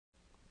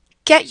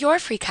Get your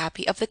free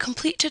copy of the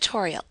complete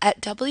tutorial at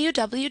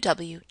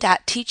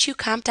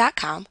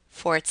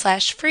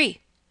www.teachucomp.com/free.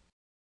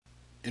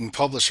 In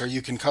Publisher,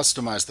 you can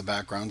customize the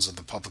backgrounds of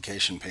the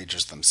publication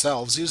pages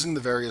themselves using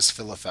the various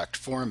fill effect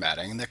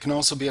formatting that can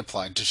also be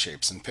applied to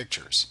shapes and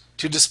pictures.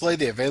 To display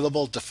the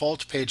available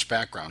default page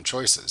background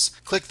choices,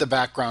 click the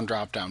Background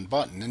drop-down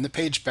button in the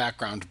Page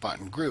Background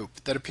button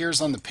group that appears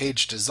on the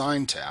Page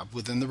Design tab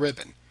within the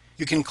ribbon.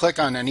 You can click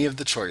on any of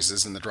the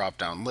choices in the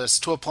drop-down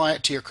list to apply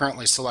it to your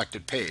currently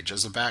selected page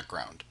as a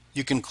background.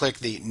 You can click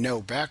the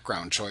No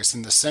Background choice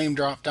in the same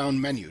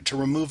drop-down menu to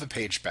remove a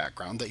page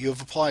background that you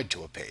have applied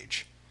to a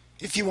page.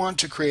 If you want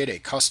to create a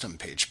custom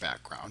page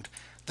background,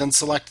 then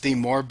select the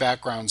More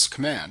Backgrounds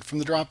command from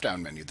the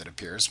drop-down menu that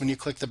appears when you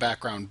click the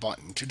Background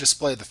button to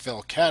display the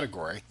fill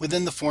category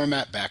within the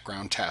Format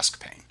Background task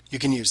pane. You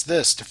can use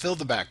this to fill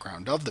the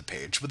background of the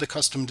page with a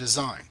custom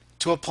design.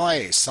 To apply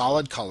a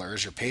solid color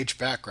as your page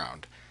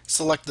background,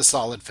 select the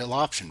Solid Fill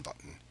option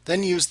button.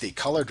 Then use the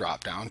Color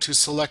drop-down to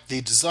select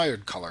the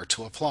desired color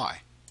to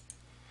apply.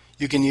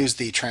 You can use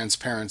the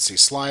Transparency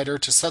slider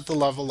to set the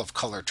level of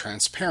color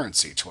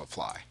transparency to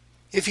apply.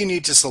 If you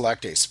need to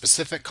select a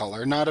specific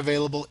color not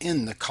available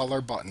in the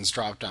Color button's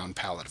drop-down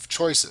palette of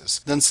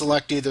choices, then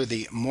select either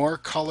the More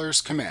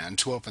Colors command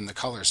to open the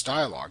Colors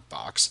dialog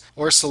box,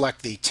 or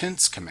select the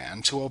Tints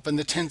command to open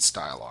the Tints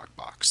dialog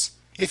box.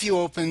 If you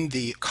open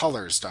the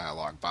Colors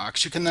dialog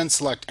box, you can then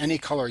select any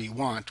color you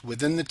want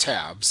within the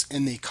tabs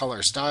in the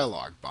Colors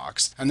dialog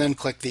box, and then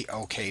click the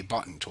OK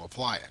button to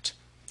apply it.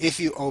 If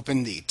you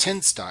open the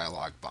Tints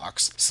dialog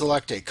box,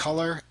 select a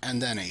color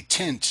and then a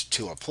tint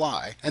to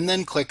apply, and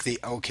then click the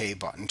OK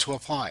button to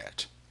apply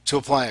it. To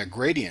apply a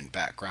gradient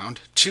background,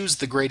 choose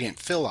the Gradient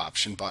Fill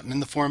option button in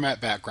the Format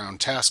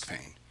Background task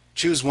pane.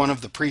 Choose one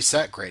of the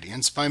preset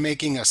gradients by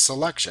making a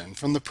selection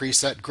from the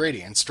Preset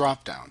Gradients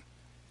drop-down.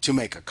 To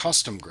make a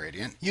custom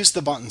gradient, use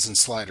the buttons and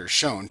sliders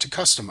shown to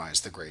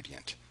customize the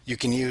gradient. You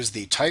can use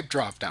the Type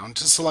drop-down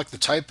to select the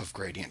type of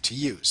gradient to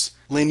use.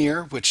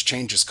 Linear, which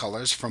changes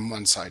colors from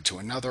one side to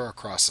another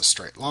across a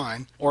straight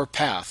line, or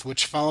Path,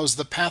 which follows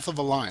the path of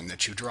a line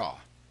that you draw.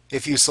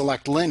 If you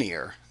select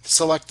Linear,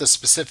 select the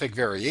specific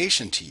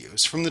variation to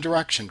use from the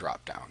Direction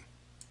drop-down.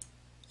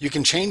 You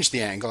can change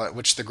the angle at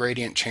which the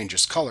gradient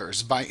changes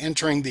colors by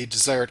entering the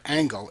desired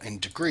angle in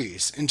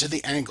degrees into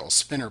the Angle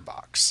spinner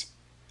box.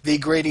 The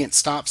Gradient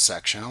Stop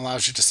section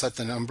allows you to set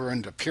the number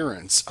and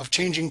appearance of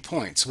changing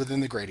points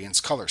within the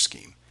gradient's color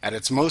scheme. At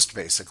its most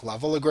basic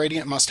level, a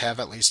gradient must have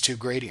at least 2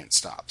 gradient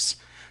stops.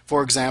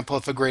 For example,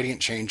 if a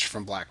gradient changed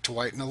from black to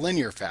white in a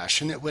linear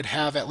fashion, it would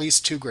have at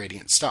least 2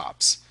 gradient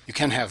stops. You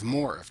can have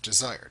more if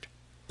desired.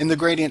 In the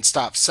Gradient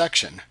Stop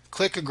section,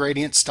 click a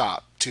gradient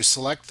stop to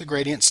select the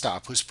gradient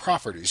stop whose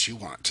properties you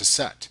want to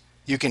set.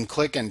 You can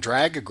click and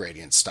drag a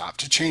gradient stop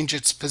to change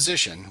its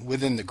position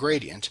within the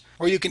gradient,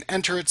 or you can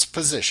enter its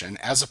position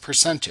as a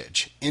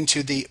percentage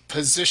into the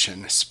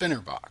Position spinner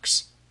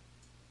box.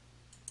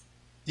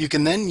 You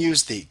can then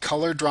use the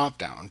Color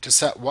drop-down to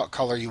set what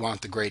color you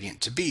want the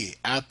gradient to be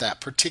at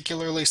that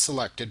particularly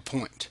selected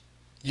point.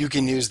 You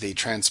can use the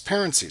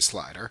Transparency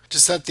slider to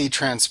set the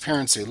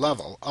transparency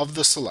level of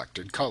the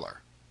selected color.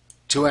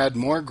 To add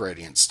more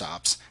gradient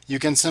stops, you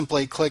can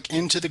simply click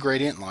into the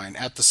gradient line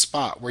at the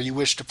spot where you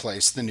wish to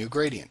place the new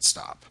gradient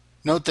stop.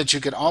 Note that you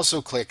could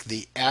also click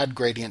the Add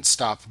Gradient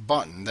Stop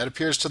button that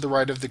appears to the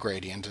right of the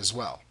gradient as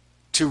well.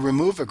 To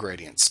remove a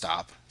gradient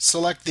stop,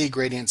 select the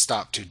gradient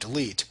stop to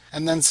delete,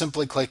 and then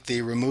simply click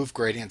the Remove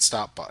Gradient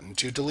Stop button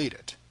to delete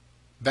it.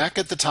 Back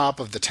at the top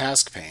of the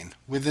task pane,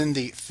 within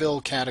the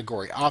Fill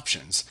category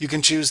options, you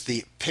can choose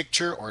the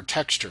Picture or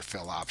Texture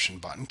Fill option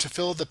button to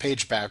fill the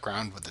page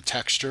background with a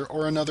texture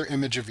or another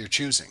image of your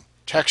choosing.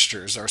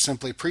 Textures are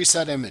simply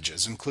preset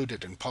images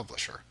included in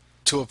Publisher.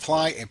 To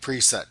apply a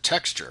preset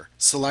texture,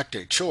 select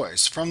a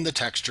choice from the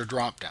Texture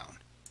drop-down.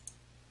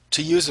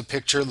 To use a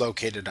picture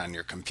located on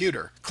your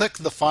computer, click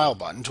the File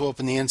button to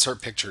open the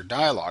Insert Picture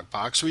dialog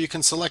box where you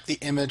can select the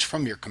image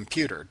from your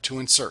computer to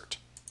insert.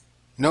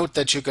 Note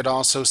that you could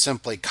also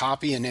simply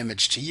copy an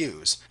image to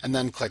use, and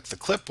then click the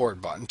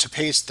Clipboard button to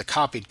paste the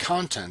copied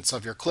contents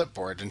of your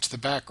clipboard into the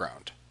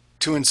background.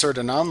 To insert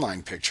an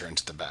online picture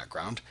into the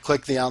background,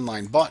 click the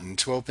Online button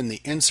to open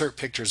the Insert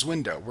Pictures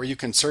window where you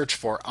can search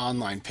for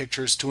online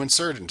pictures to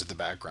insert into the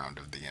background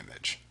of the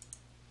image.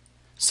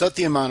 Set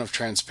the amount of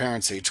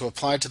transparency to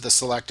apply to the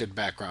selected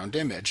background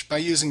image by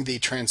using the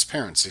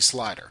Transparency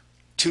slider.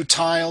 To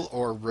tile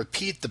or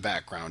repeat the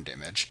background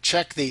image,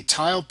 check the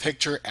Tile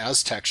Picture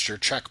as Texture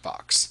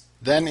checkbox.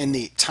 Then in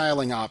the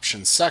Tiling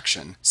Options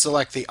section,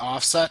 select the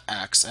Offset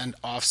X and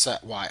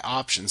Offset Y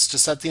options to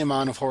set the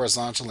amount of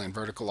horizontal and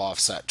vertical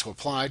offset to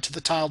apply to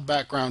the tiled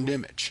background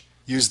image.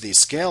 Use the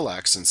Scale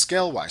X and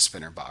Scale Y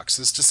spinner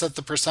boxes to set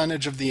the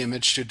percentage of the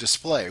image to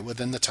display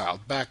within the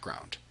tiled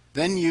background.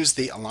 Then use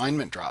the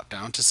Alignment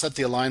drop-down to set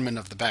the alignment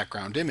of the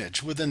background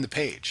image within the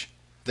page.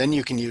 Then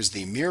you can use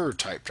the Mirror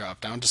Type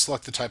drop-down to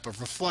select the type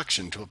of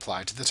reflection to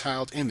apply to the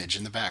tiled image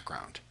in the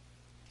background.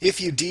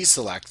 If you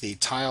deselect the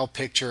Tile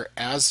Picture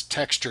as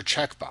Texture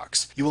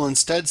checkbox, you will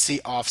instead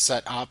see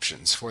offset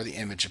options for the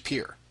image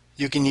appear.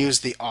 You can use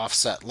the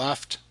offset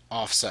left,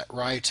 offset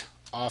right,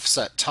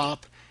 offset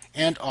top,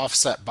 and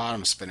offset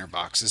bottom spinner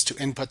boxes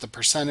to input the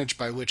percentage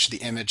by which the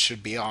image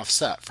should be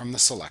offset from the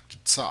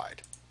selected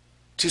side.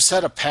 To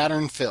set a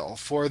pattern fill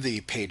for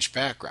the page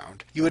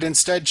background, you would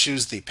instead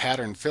choose the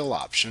Pattern Fill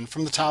option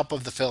from the top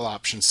of the Fill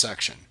Options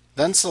section.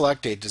 Then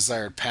select a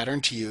desired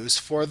pattern to use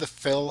for the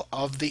fill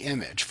of the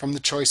image from the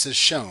choices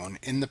shown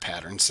in the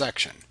Pattern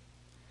section.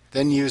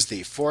 Then use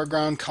the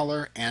Foreground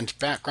Color and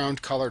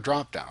Background Color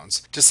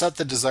drop-downs to set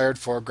the desired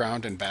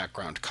foreground and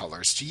background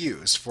colors to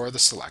use for the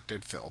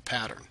selected fill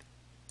pattern.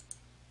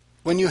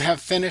 When you have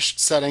finished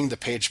setting the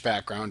page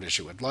background as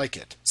you would like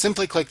it,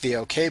 simply click the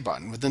OK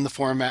button within the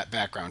Format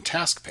Background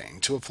task pane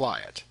to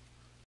apply it.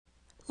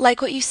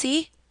 Like what you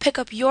see? Pick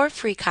up your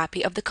free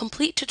copy of the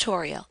complete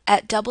tutorial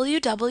at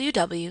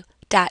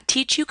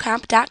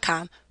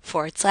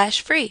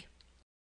www.teachucomp.com/free.